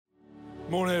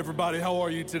Morning, everybody. How are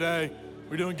you today?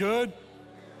 We doing good?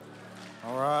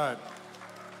 All right.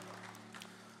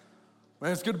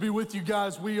 Man, it's good to be with you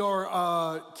guys. We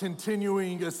are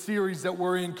continuing a series that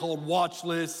we're in called Watch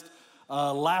List.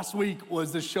 Last week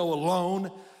was the show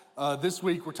Alone. This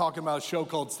week we're talking about a show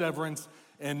called Severance.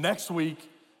 And next week,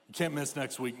 you can't miss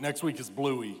next week. Next week is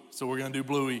Bluey. So we're going to do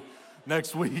Bluey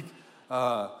next week.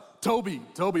 Toby,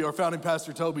 our founding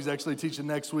pastor, Toby's actually teaching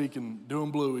next week and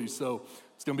doing Bluey. So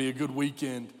it's going to be a good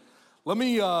weekend. Let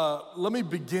me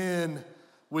begin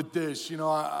with this. You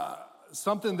know,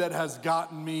 something that has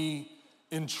gotten me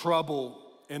in trouble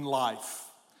in life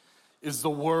is the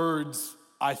words,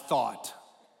 I thought.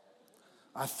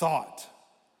 I thought.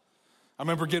 I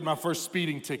remember getting my first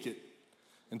speeding ticket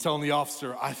and telling the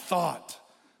officer, I thought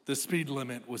the speed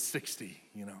limit was 60,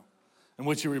 you know. And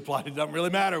which he replied, it doesn't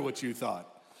really matter what you thought.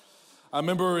 I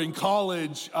remember in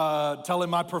college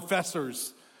telling my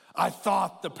professors, I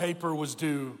thought the paper was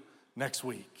due next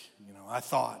week. You know, I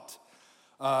thought.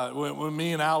 When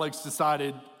me and Alex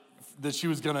decided that she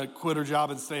was gonna quit her job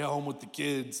and stay home with the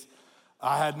kids,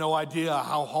 I had no idea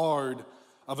how hard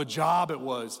of a job it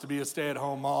was to be a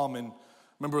stay-at-home mom. And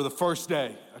remember the first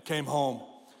day I came home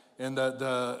and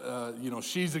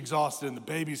she's exhausted and the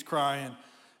baby's crying.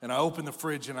 And I opened the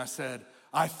fridge and I said,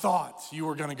 I thought you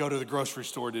were gonna go to the grocery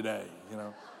store today, you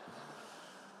know.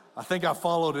 I think I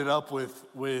followed it up with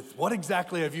what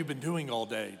exactly have you been doing all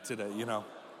day today, you know?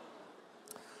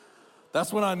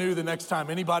 That's when I knew the next time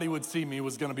anybody would see me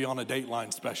was gonna be on a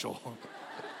Dateline special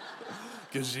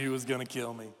because she was gonna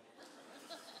kill me.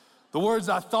 The words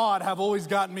I thought have always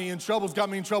gotten me in trouble. It's got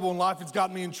me in trouble in life. It's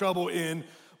got me in trouble in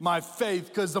my faith,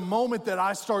 because the moment that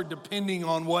I start depending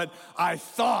on what I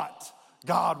thought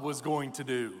God was going to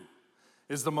do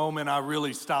is the moment I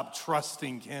really stop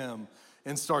trusting Him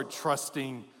and start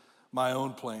trusting my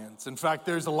own plans. In fact,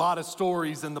 there's a lot of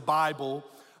stories in the Bible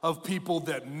of people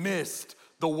that missed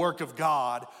the work of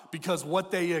God because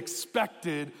what they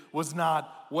expected was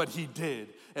not what He did.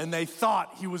 And they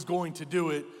thought He was going to do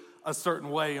it a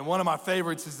certain way. And one of my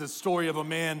favorites is the story of a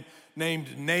man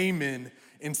named Naaman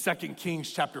in 2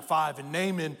 Kings chapter 5. And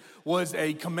Naaman was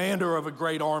a commander of a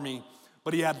great army,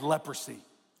 but he had leprosy.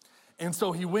 And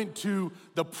so he went to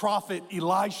the prophet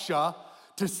Elisha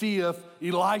to see if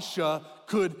Elisha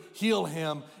could heal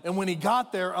him. And when he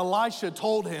got there, Elisha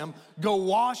told him, go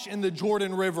wash in the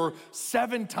Jordan River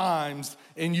 7 times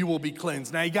and you will be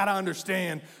cleansed. Now you gotta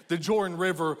understand, the Jordan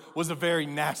River was a very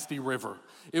nasty river.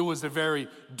 It was a very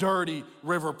dirty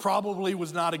river. Probably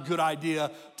was not a good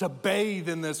idea to bathe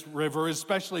in this river,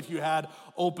 especially if you had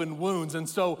open wounds. And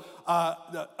so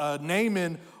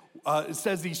Naaman, it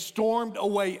says he stormed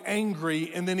away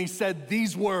angry, and then he said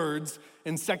these words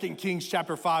in 2 Kings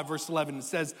chapter 5, verse 11. It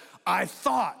says, I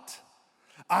thought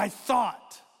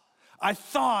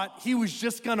he was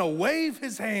just gonna wave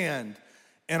his hand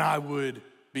and I would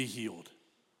be healed.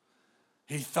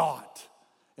 He thought.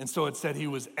 And so it said he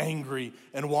was angry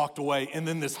and walked away. And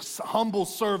then this humble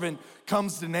servant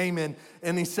comes to Naaman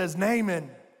and he says, Naaman,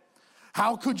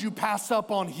 how could you pass up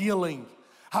on healing?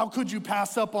 How could you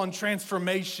pass up on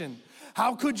transformation?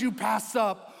 How could you pass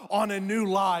up on a new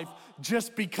life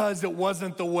just because it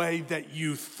wasn't the way that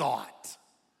you thought?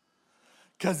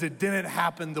 Because it didn't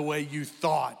happen the way you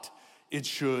thought it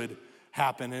should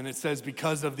happen. And it says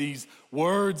because of these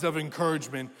words of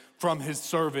encouragement from his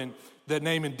servant that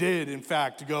Naaman did, in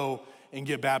fact, go and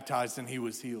get baptized and he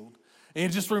was healed. And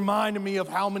it just reminded me of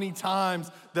how many times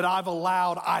that I've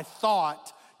allowed I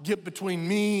thought get between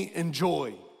me and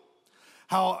joy.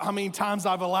 How many times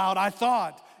I've allowed I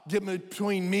thought get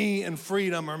between me and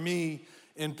freedom or me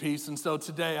and peace. And so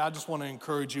today I just want to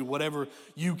encourage you, whatever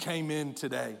you came in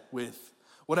today with,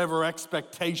 whatever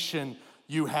expectation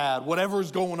you had,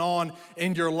 whatever's going on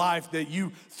in your life that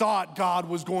you thought God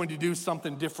was going to do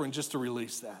something different, just to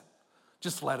release that.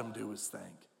 Just let Him do His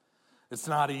thing. It's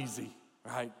not easy,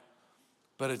 right?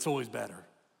 But it's always better.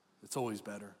 It's always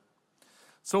better.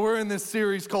 So we're in this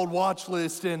series called Watch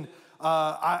List, and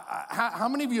how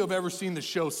many of you have ever seen the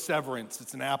show Severance?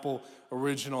 It's an Apple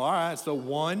original. All right, so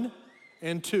 1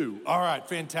 and 2. All right,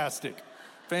 fantastic.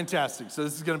 Fantastic. So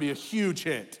this is going to be a huge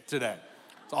hit today.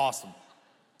 It's awesome.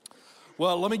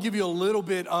 Well, let me give you a little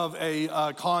bit of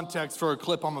a context for a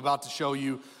clip I'm about to show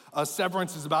you.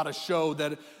 Severance is about a show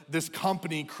that this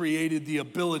company created the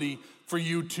ability for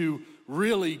you to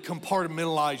really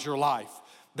compartmentalize your life.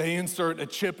 They insert a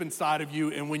chip inside of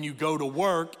you, and when you go to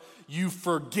work, you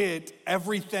forget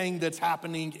everything that's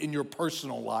happening in your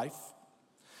personal life.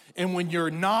 And when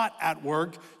you're not at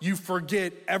work, you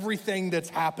forget everything that's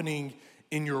happening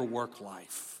in your work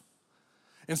life.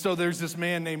 And so there's this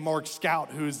man named Mark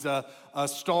Scout who's a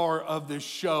star of this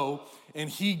show, and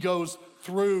he goes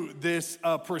through this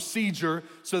procedure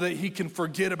so that he can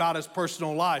forget about his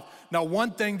personal life. Now,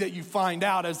 one thing that you find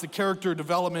out as the character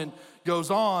development goes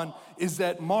on is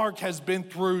that Mark has been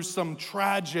through some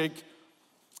tragic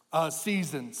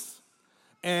seasons.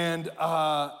 And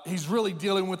he's really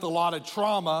dealing with a lot of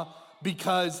trauma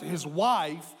because his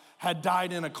wife had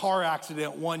died in a car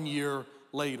accident 1 year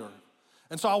later.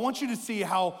 And so I want you to see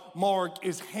how Mark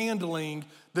is handling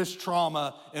this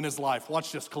trauma in his life.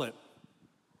 Watch this clip.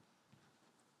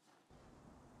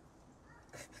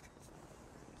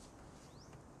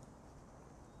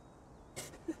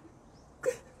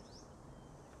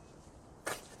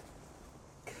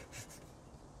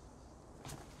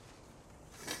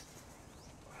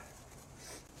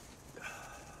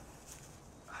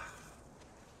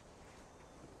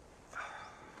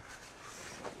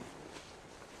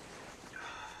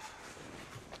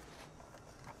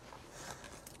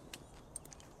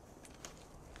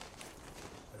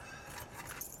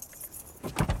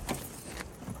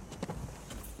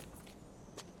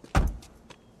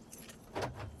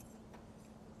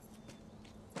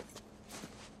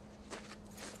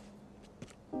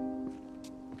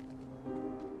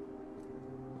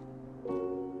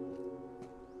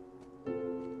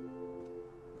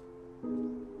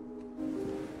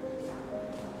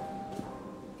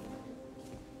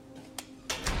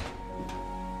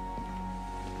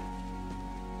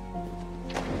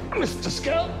 Mr.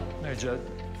 Scout. Hey, Judd.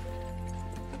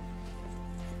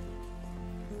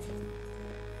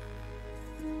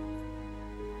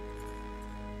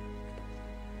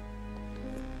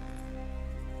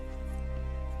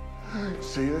 All right,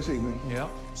 see you this evening. Yeah,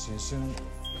 see you soon.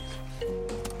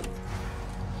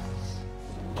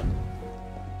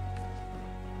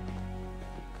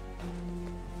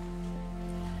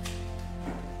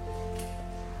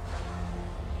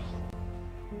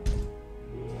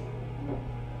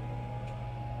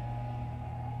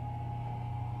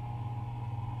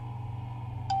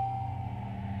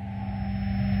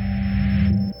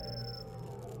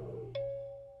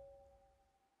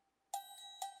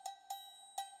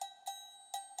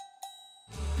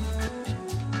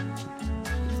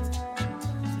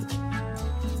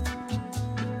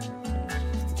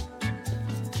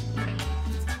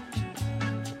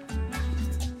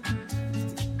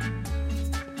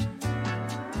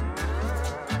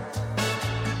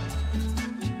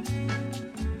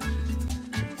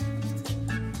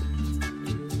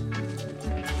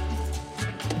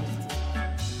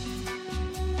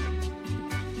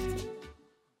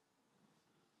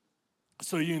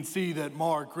 So you can see that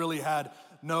Mark really had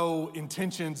no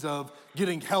intentions of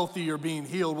getting healthy or being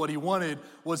healed. What he wanted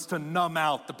was to numb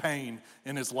out the pain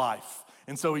in his life.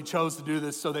 And so he chose to do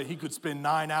this so that he could spend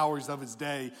 9 hours of his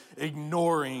day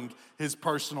ignoring his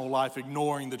personal life,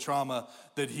 ignoring the trauma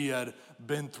that he had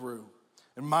been through.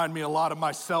 It reminded me a lot of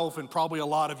myself and probably a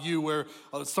lot of you where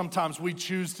sometimes we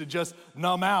choose to just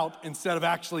numb out instead of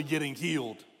actually getting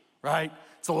healed, right?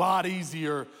 It's a lot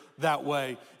easier that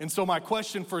way. And so my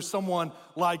question for someone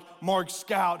like Mark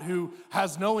Scout, who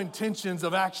has no intentions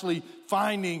of actually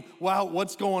finding, well,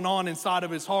 what's going on inside of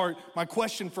his heart, my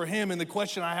question for him and the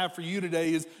question I have for you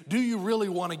today is, do you really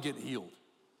want to get healed?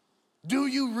 Do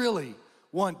you really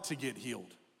want to get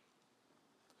healed?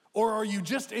 Or are you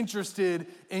just interested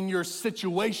in your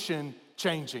situation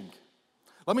changing?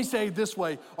 Let me say it this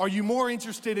way. Are you more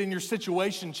interested in your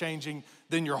situation changing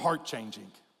than your heart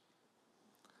changing?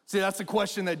 See, that's the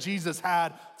question that Jesus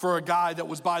had for a guy that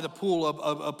was by the pool,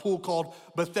 a pool called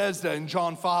Bethesda in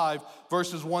John 5,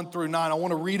 verses 1 through 9. I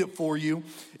want to read it for you.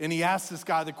 And he asked this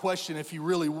guy the question if he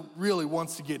really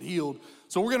wants to get healed.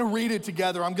 So we're going to read it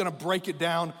together. I'm going to break it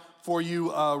down for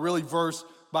you really verse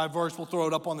by verse. We'll throw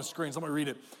it up on the screen. So I'm going to read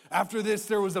it. After this,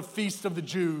 there was a feast of the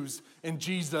Jews, and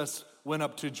Jesus went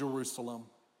up to Jerusalem.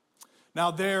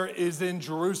 Now there is in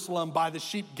Jerusalem by the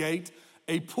sheep gate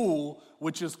a pool,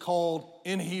 which is called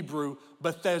in Hebrew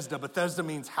Bethesda. Bethesda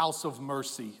means house of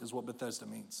mercy is what Bethesda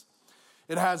means.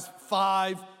 It has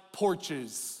 5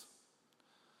 porches.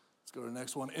 Let's go to the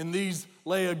next one. In these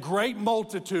lay a great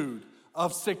multitude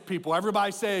of sick people.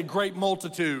 Everybody say a great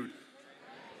multitude.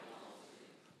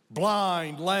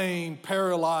 Blind, lame,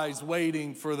 paralyzed,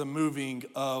 waiting for the moving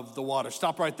of the water.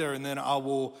 Stop right there and then I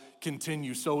will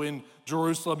continue. So in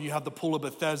Jerusalem, you have the pool of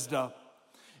Bethesda.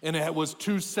 And it was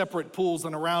 2 separate pools,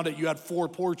 and around it you had 4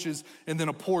 porches and then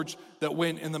a porch that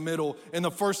went in the middle. And the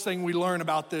first thing we learn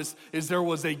about this is there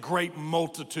was a great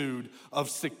multitude of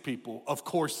sick people. Of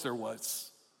course there was.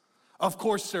 Of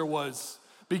course there was,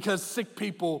 because sick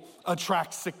people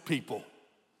attract sick people.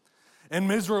 And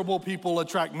miserable people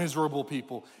attract miserable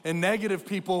people. And negative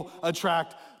people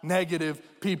attract negative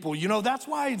people. You know, that's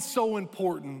why it's so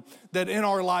important that in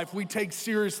our life we take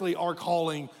seriously our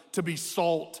calling to be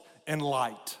salt and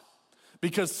light.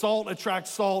 Because salt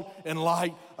attracts salt and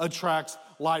light attracts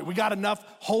light. We got enough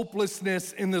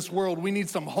hopelessness in this world. We need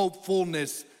some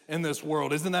hopefulness in this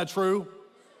world. Isn't that true?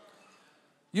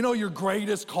 You know, your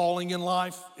greatest calling in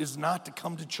life is not to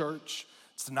come to church.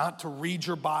 It's not to read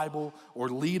your Bible or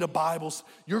lead a Bible.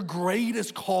 Your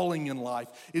greatest calling in life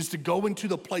is to go into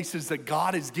the places that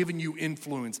God has given you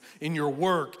influence, in your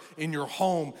work, in your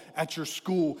home, at your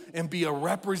school, and be a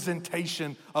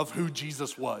representation of who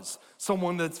Jesus was.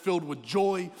 Someone that's filled with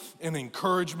joy and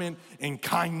encouragement and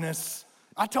kindness.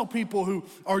 I tell people who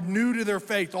are new to their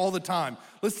faith all the time,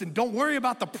 listen, don't worry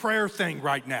about the prayer thing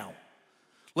right now.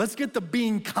 Let's get the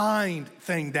being kind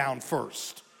thing down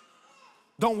first.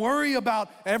 Don't worry about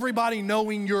everybody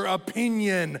knowing your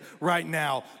opinion right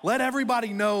now. Let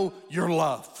everybody know your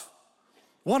love.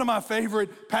 One of my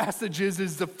favorite passages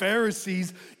is the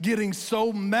Pharisees getting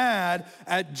so mad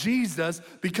at Jesus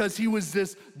because he was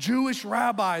this Jewish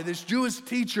rabbi, this Jewish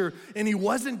teacher, and he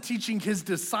wasn't teaching his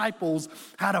disciples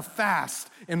how to fast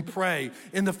and pray.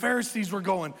 And the Pharisees were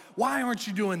going, why aren't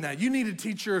you doing that? You need to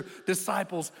teach your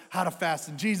disciples how to fast.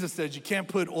 And Jesus says, you can't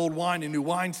put old wine in new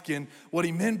wineskin. What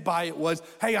he meant by it was,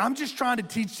 hey, I'm just trying to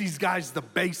teach these guys the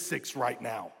basics right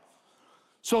now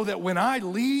so that when I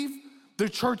leave, the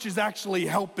church is actually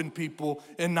helping people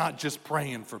and not just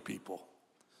praying for people.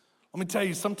 Let me tell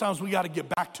you, sometimes we got to get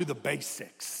back to the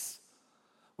basics.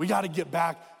 We got to get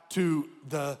back to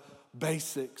the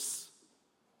basics.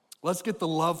 Let's get the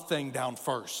love thing down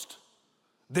first.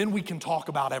 Then we can talk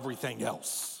about everything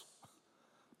else.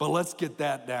 But let's get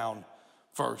that down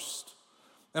first.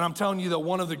 And I'm telling you that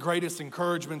one of the greatest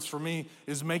encouragements for me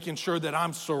is making sure that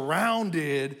I'm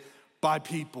surrounded by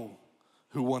people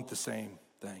who want the same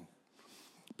thing.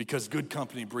 Because good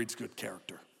company breeds good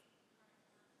character.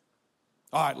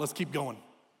 All right, let's keep going.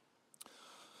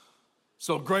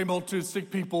 So, great multitude of sick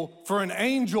people. For an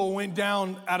angel went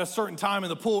down at a certain time in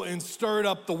the pool and stirred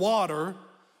up the water.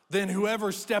 Then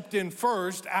whoever stepped in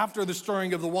first after the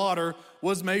stirring of the water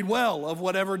was made well of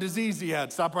whatever disease he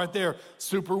had. Stop right there.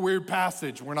 Super weird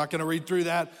passage. We're not going to read through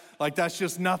that. Like that's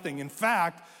just nothing. In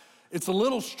fact, it's a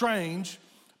little strange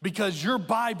because your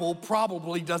Bible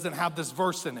probably doesn't have this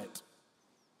verse in it.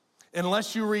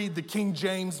 Unless you read the King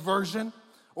James Version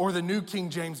or the New King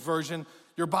James Version,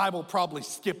 your Bible probably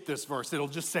skipped this verse. It'll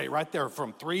just say right there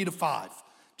from 3 to 5,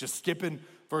 just skipping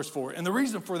verse 4. And the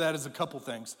reason for that is a couple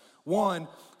things. One,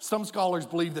 some scholars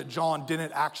believe that John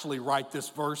didn't actually write this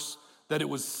verse, that it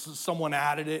was someone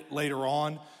added it later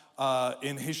on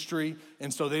in history.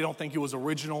 And so they don't think it was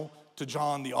original to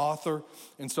John, the author.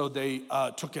 And so they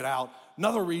took it out.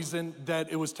 Another reason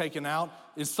that it was taken out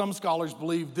is some scholars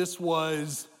believe this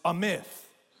was a myth,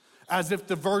 as if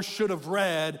the verse should have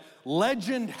read,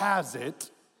 legend has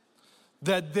it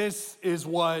that this is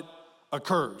what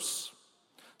occurs.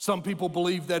 Some people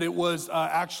believe that it was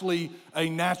actually a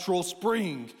natural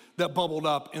spring that bubbled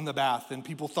up in the bath, and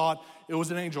people thought it was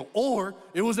an angel, or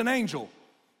it was an angel.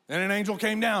 And an angel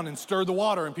came down and stirred the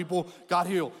water and people got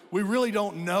healed. We really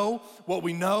don't know. What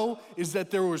we know is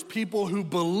that there was people who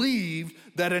believed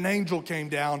that an angel came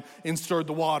down and stirred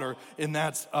the water, and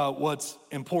that's what's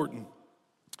important.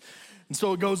 And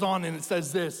so it goes on and it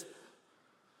says this.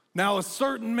 Now a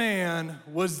certain man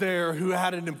was there who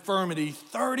had an infirmity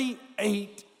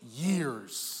 38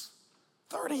 years.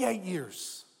 38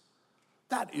 years.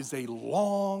 That is a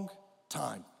long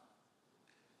time.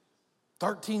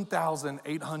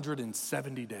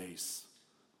 13,870 days.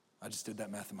 I just did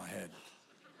that math in my head.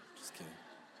 Just kidding.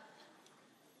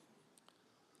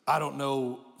 I don't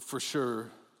know for sure,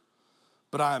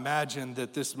 but I imagine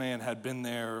that this man had been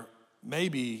there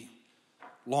maybe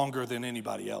longer than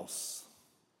anybody else.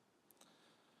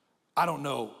 I don't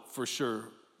know for sure.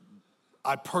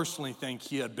 I personally think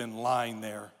he had been lying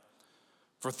there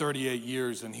for 38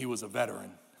 years and he was a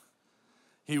veteran.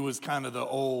 He was kind of the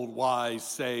old wise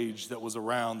sage that was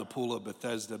around the pool of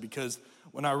Bethesda, because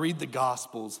when I read the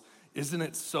Gospels, isn't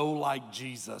it so like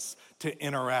Jesus to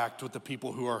interact with the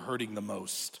people who are hurting the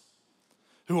most,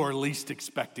 who are least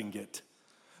expecting it,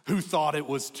 who thought it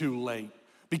was too late?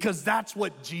 Because that's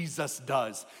what Jesus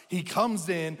does. He comes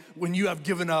in when you have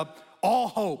given up all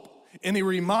hope, and he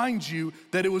reminds you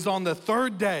that it was on the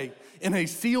third day in a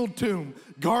sealed tomb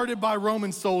guarded by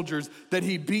Roman soldiers that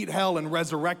he beat hell and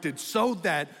resurrected, so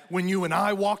that when you and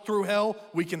I walk through hell,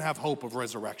 we can have hope of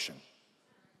resurrection.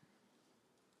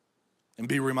 And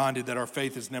be reminded that our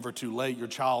faith is never too late. Your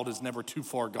child is never too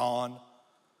far gone.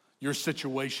 your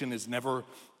situation is never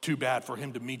too bad for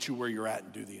him to meet you where you're at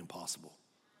and do the impossible.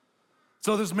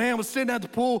 So this man was sitting at the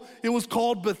pool. It was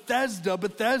called Bethesda.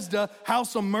 Bethesda,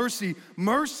 house of mercy.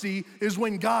 Mercy is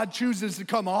when God chooses to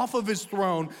come off of his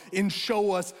throne and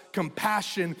show us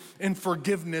compassion and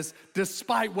forgiveness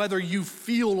despite whether you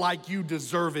feel like you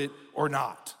deserve it or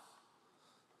not.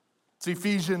 It's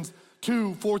Ephesians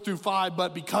 2, 4 through 5,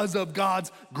 but because of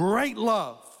God's great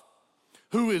love,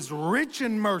 who is rich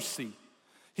in mercy,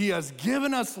 he has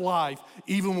given us life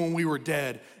even when we were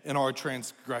dead in our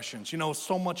transgressions. You know,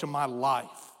 so much of my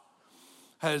life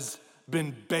has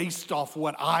been based off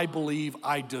what I believe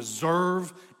I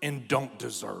deserve and don't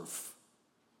deserve.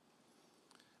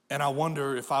 And I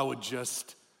wonder if I would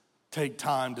just take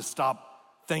time to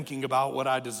stop thinking about what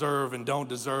I deserve and don't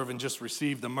deserve and just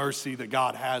receive the mercy that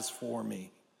God has for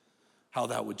me, how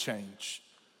that would change.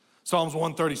 Psalms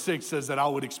 136 says that I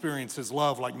would experience his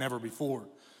love like never before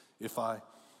if I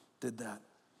did that.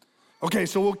 Okay,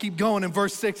 so we'll keep going. In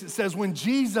verse 6, it says, when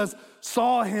Jesus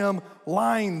saw him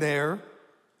lying there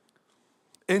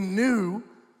and knew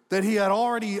that he had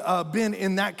already been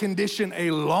in that condition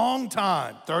a long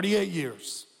time, 38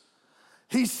 years,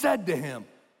 he said to him,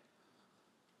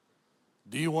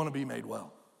 do you want to be made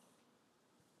well?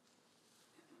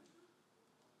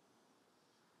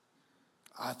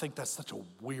 I think that's such a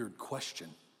weird question.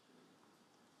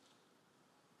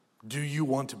 Do you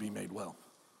want to be made well?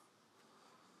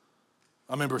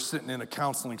 I remember sitting in a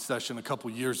counseling session a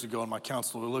couple years ago, and my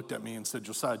counselor looked at me and said,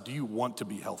 Josiah, do you want to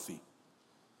be healthy?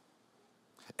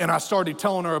 And I started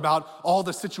telling her about all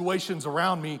the situations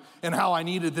around me and how I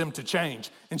needed them to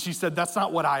change. And she said, that's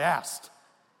not what I asked.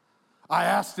 I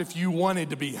asked if you wanted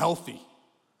to be healthy.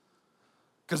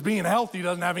 Because being healthy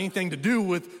doesn't have anything to do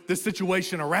with the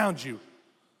situation around you.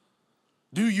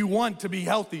 Do you want to be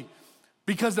healthy?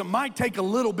 Because it might take a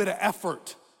little bit of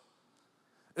effort.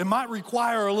 It might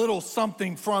require a little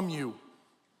something from you.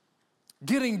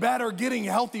 Getting better, getting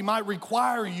healthy might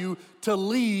require you to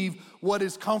leave what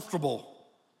is comfortable.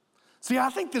 See, I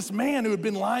think this man who had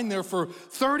been lying there for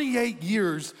 38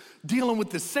 years, dealing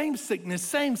with the same sickness,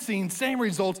 same scene, same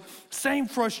results, same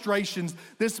frustrations,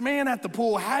 this man at the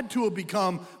pool had to have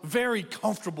become very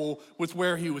comfortable with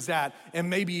where he was at and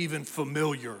maybe even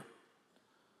familiar.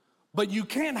 But you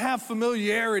can't have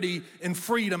familiarity and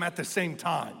freedom at the same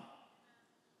time.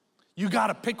 You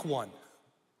gotta pick one.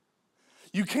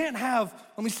 You can't have,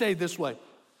 let me say it this way,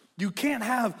 you can't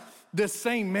have the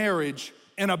same marriage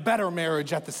and a better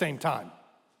marriage at the same time.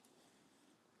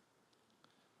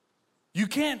 You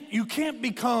can't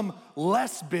become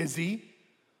less busy,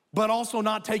 but also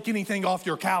not take anything off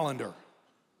your calendar.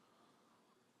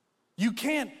 You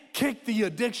can't kick the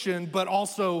addiction, but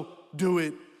also do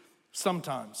it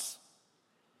sometimes.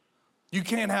 You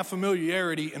can't have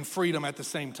familiarity and freedom at the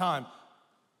same time.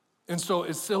 And so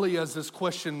as silly as this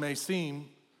question may seem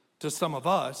to some of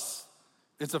us,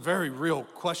 it's a very real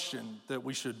question that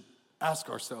we should ask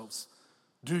ourselves.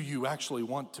 Do you actually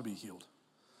want to be healed?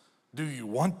 Do you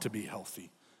want to be healthy?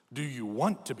 Do you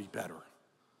want to be better?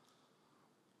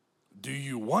 Do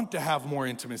you want to have more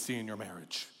intimacy in your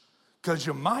marriage? Because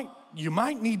you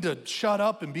might need to shut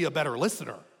up and be a better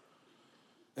listener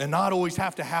and not always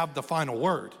have to have the final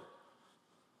word.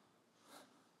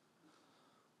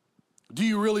 Do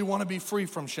you really want to be free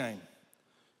from shame?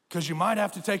 Because you might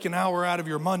have to take an hour out of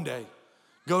your Monday,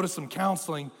 go to some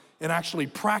counseling, and actually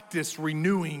practice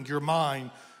renewing your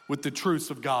mind with the truths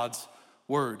of God's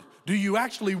word. Do you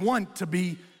actually want to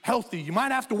be healthy? You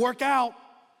might have to work out.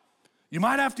 You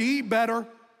might have to eat better.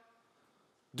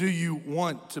 Do you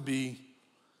want to be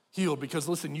healed? Because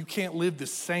listen, you can't live the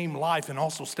same life and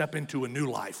also step into a new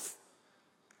life.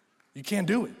 You can't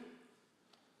do it.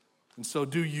 And so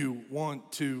do you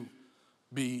want to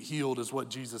be healed is what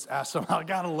Jesus asked him. You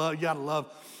gotta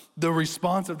love the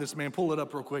response of this man. Pull it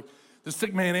up real quick. The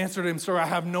sick man answered him, sir, I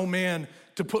have no man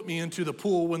to put me into the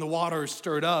pool when the water is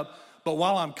stirred up, but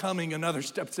while I'm coming, another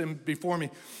steps in before me.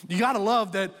 You gotta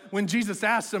love that when Jesus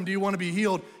asks him, do you wanna be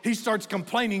healed? He starts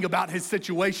complaining about his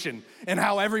situation and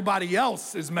how everybody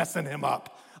else is messing him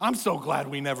up. I'm so glad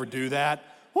we never do that.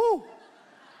 Woo!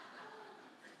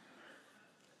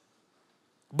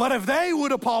 But if they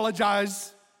would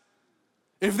apologize,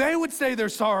 if they would say they're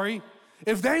sorry,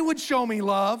 if they would show me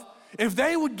love, if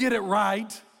they would get it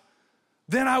right,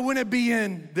 then I wouldn't be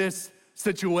in this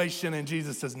situation. And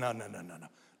Jesus says, no.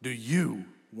 Do you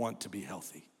want to be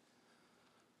healthy?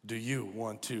 Do you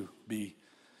want to be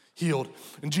healed?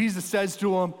 And Jesus says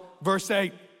to him, verse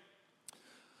 8,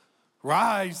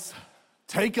 rise,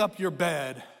 take up your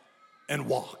bed, and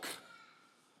walk.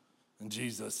 And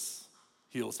Jesus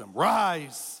heals him.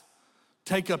 Rise,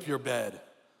 take up your bed,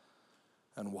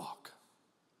 and walk.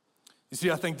 You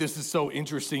see, I think this is so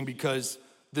interesting because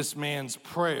this man's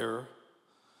prayer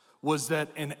was that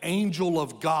an angel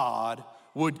of God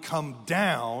would come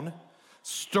down,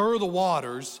 stir the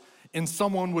waters, and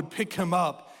someone would pick him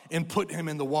up and put him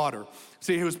in the water.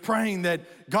 See, he was praying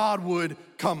that God would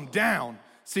come down.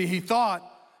 See, he thought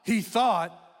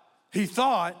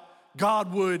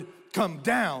God would come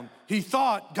down. He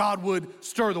thought God would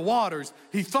stir the waters.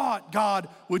 He thought God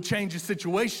would change his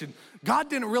situation. God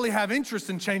didn't really have interest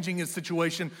in changing his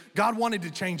situation. God wanted to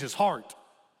change his heart.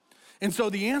 And so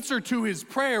the answer to his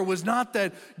prayer was not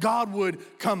that God would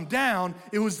come down,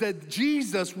 it was that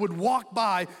Jesus would walk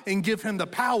by and give him the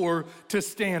power to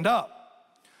stand up.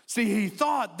 See, he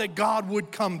thought that God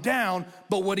would come down,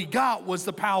 but what he got was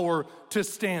the power to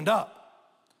stand up.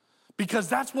 Because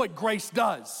that's what grace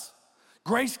does.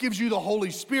 Grace gives you the Holy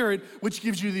Spirit, which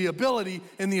gives you the ability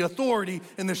and the authority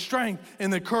and the strength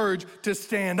and the courage to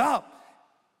stand up,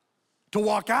 to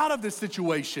walk out of this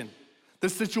situation. The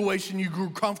situation you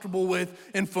grew comfortable with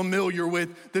and familiar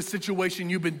with, the situation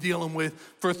you've been dealing with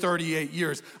for 38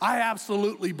 years. I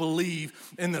absolutely believe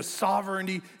in the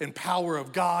sovereignty and power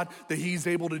of God, that he's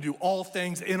able to do all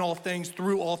things, in all things,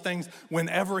 through all things,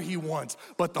 whenever he wants.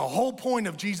 But the whole point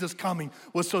of Jesus coming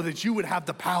was so that you would have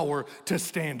the power to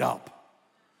stand up.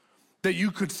 That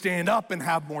you could stand up and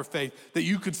have more faith, that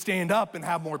you could stand up and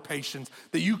have more patience,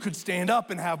 that you could stand up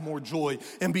and have more joy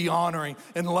and be honoring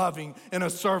and loving and a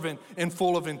servant and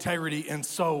full of integrity and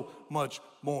so much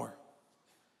more.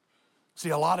 See,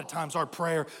 a lot of times our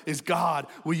prayer is, God,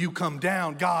 will you come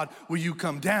down? God, will you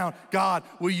come down? God,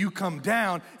 will you come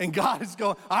down? And God is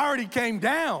going, I already came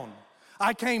down.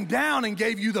 I came down and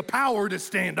gave you the power to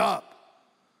stand up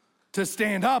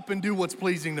and do what's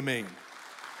pleasing to me,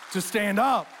 to stand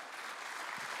up.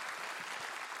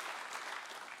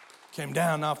 Came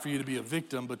down not for you to be a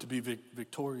victim, but to be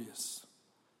victorious.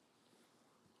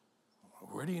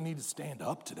 Where do you need to stand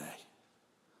up today?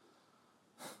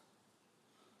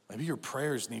 Maybe your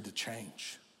prayers need to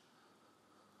change.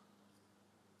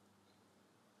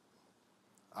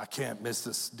 I can't miss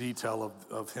this detail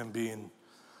of him being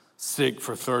sick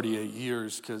for 38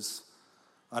 years, because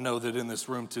I know that in this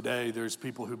room today, there's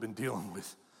people who've been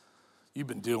you've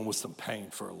been dealing with some pain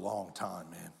for a long time,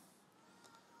 man.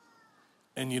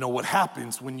 And you know what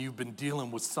happens when you've been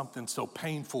dealing with something so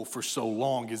painful for so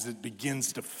long is it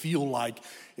begins to feel like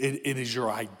it is your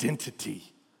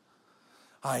identity.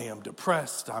 I am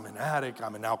depressed, I'm an addict,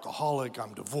 I'm an alcoholic,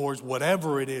 I'm divorced,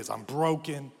 whatever it is, I'm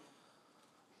broken.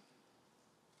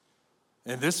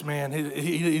 And this man,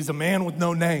 he's a man with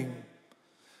no name.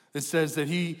 It says that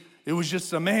it was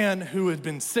just a man who had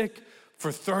been sick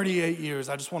for 38 years.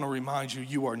 I just want to remind you,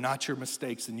 you are not your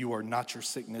mistakes and you are not your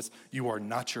sickness. You are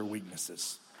not your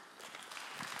weaknesses.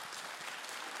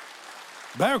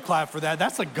 Better clap for that.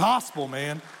 That's the gospel,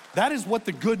 man. That is what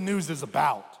the good news is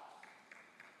about.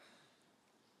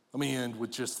 Let me end with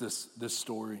just this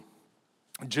story.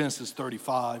 In Genesis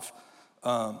 35,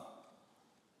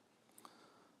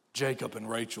 Jacob and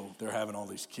Rachel, they're having all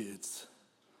these kids.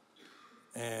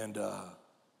 And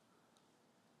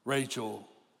Rachel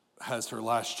has her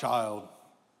last child,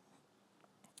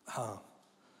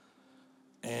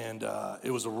 and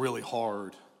it was a really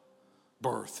hard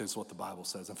birth, is what the Bible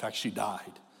says. In fact, she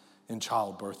died in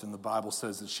childbirth, and the Bible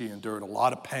says that she endured a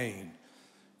lot of pain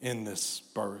in this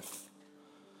birth.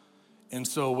 And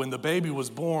so when the baby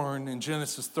was born in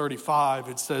Genesis 35,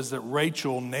 it says that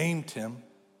Rachel named him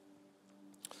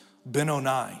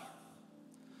Ben-Oni.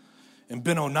 And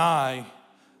Ben-Oni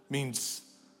means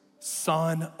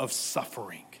son of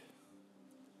suffering.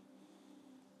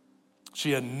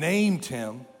 She had named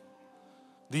him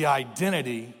the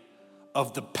identity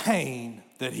of the pain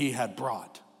that he had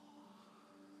brought.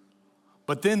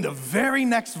 But then the very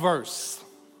next verse,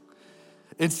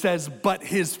 it says, but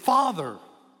his father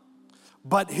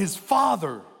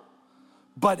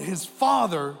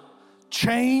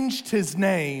changed his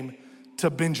name to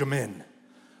Benjamin,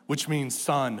 which means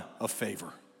son of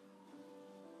favor.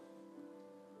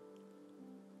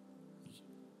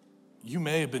 You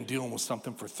may have been dealing with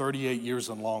something for 38 years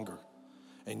and longer,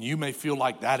 and you may feel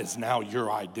like that is now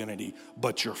your identity,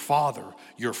 but your father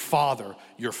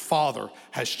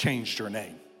has changed your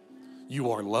name.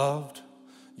 You are loved,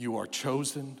 you are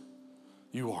chosen,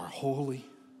 you are holy,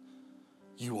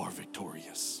 you are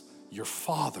victorious. Your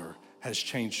father has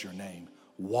changed your name.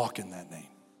 Walk in that name.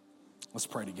 Let's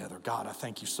pray together. God, I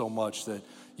thank you so much that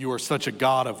you are such a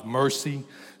God of mercy,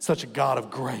 such a God of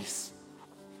grace.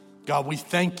 God, we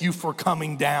thank you for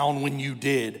coming down when you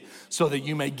did so that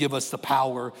you may give us the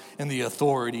power and the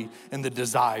authority and the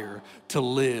desire to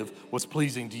live what's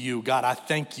pleasing to you. God, I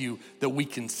thank you that we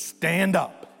can stand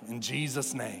up in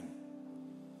Jesus' name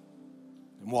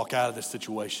and walk out of this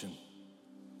situation.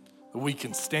 That we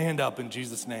can stand up in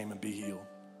Jesus' name and be healed.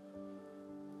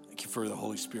 Thank you for the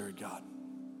Holy Spirit, God.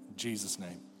 In Jesus'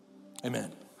 name,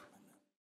 amen.